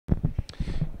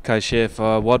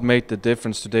Schaefer, what made the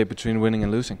difference today between winning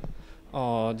and losing?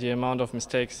 Oh, the amount of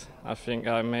mistakes I think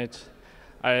I made.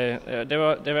 There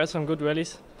were some good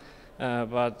rallies,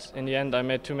 but in the end I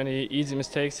made too many easy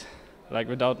mistakes, like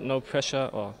without no pressure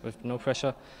or with no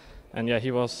pressure. And yeah,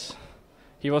 he was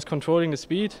controlling the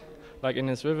speed, like in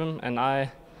his rhythm, and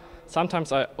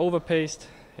sometimes I overpaced.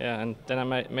 Yeah, and then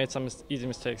I made some easy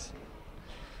mistakes.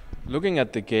 Looking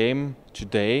at the game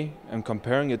today and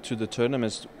comparing it to the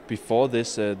tournaments before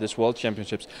this World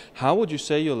Championships, how would you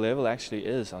say your level actually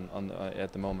is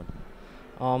at the moment?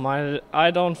 I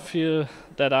don't feel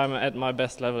that I'm at my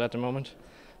best level at the moment,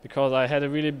 because I had a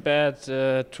really bad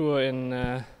tour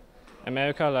in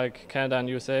America, like Canada and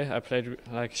USA. I played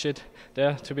like shit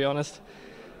there, to be honest.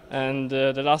 And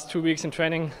the last 2 weeks in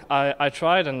training, I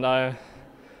tried and I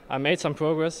made some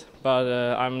progress, but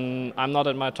I'm not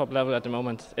at my top level at the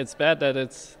moment. It's bad that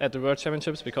it's at the World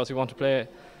Championships, because we want to play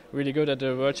really good at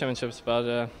the World Championships.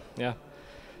 But yeah,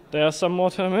 there are some more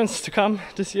tournaments to come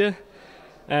this year,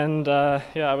 and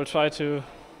yeah, I will try to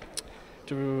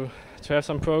have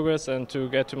some progress and to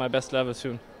get to my best level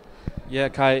soon. Yeah,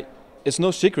 Kai, it's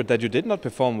no secret that you did not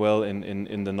perform well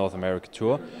in the North America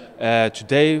tour.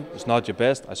 Today was not your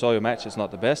best. I saw your match, it's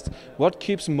not the best. What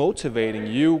keeps motivating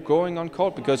you going on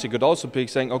court? Because you could also be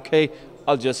saying, okay,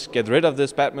 I'll just get rid of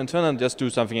this badminton and just do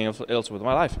something else with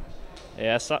my life.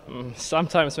 Yeah,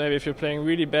 sometimes maybe if you're playing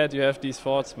really bad you have these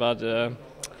thoughts, but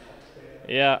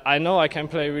yeah, I know I can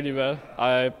play really well.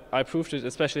 I proved it,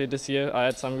 especially this year. I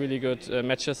had some really good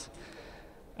matches.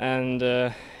 And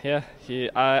yeah,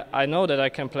 I know that I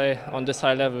can play on this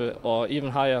high level or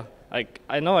even higher.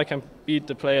 I know I can beat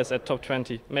the players at top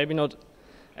 20. Maybe not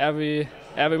every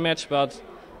match, but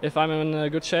if I'm in a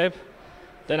good shape,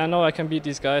 then I know I can beat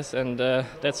these guys, and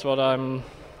that's what I'm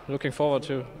looking forward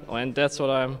to, and that's what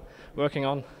I'm working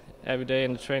on every day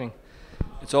in the training.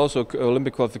 It's also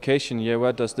Olympic qualification. Yeah,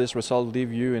 where does this result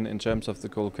leave you in terms of the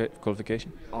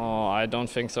qualification? Oh, I don't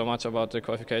think so much about the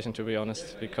qualification, to be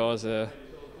honest, because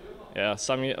yeah,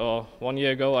 1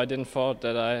 year ago I didn't thought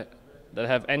that I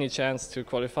have any chance to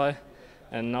qualify,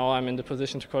 and now I'm in the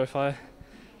position to qualify.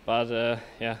 But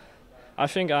yeah, I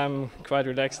think I'm quite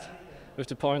relaxed with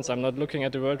the points. I'm not looking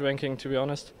at the world ranking, to be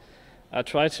honest. I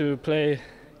try to play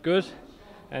good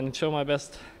and show my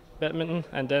best badminton,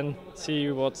 and then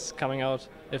see what's coming out,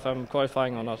 if I'm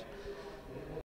qualifying or not.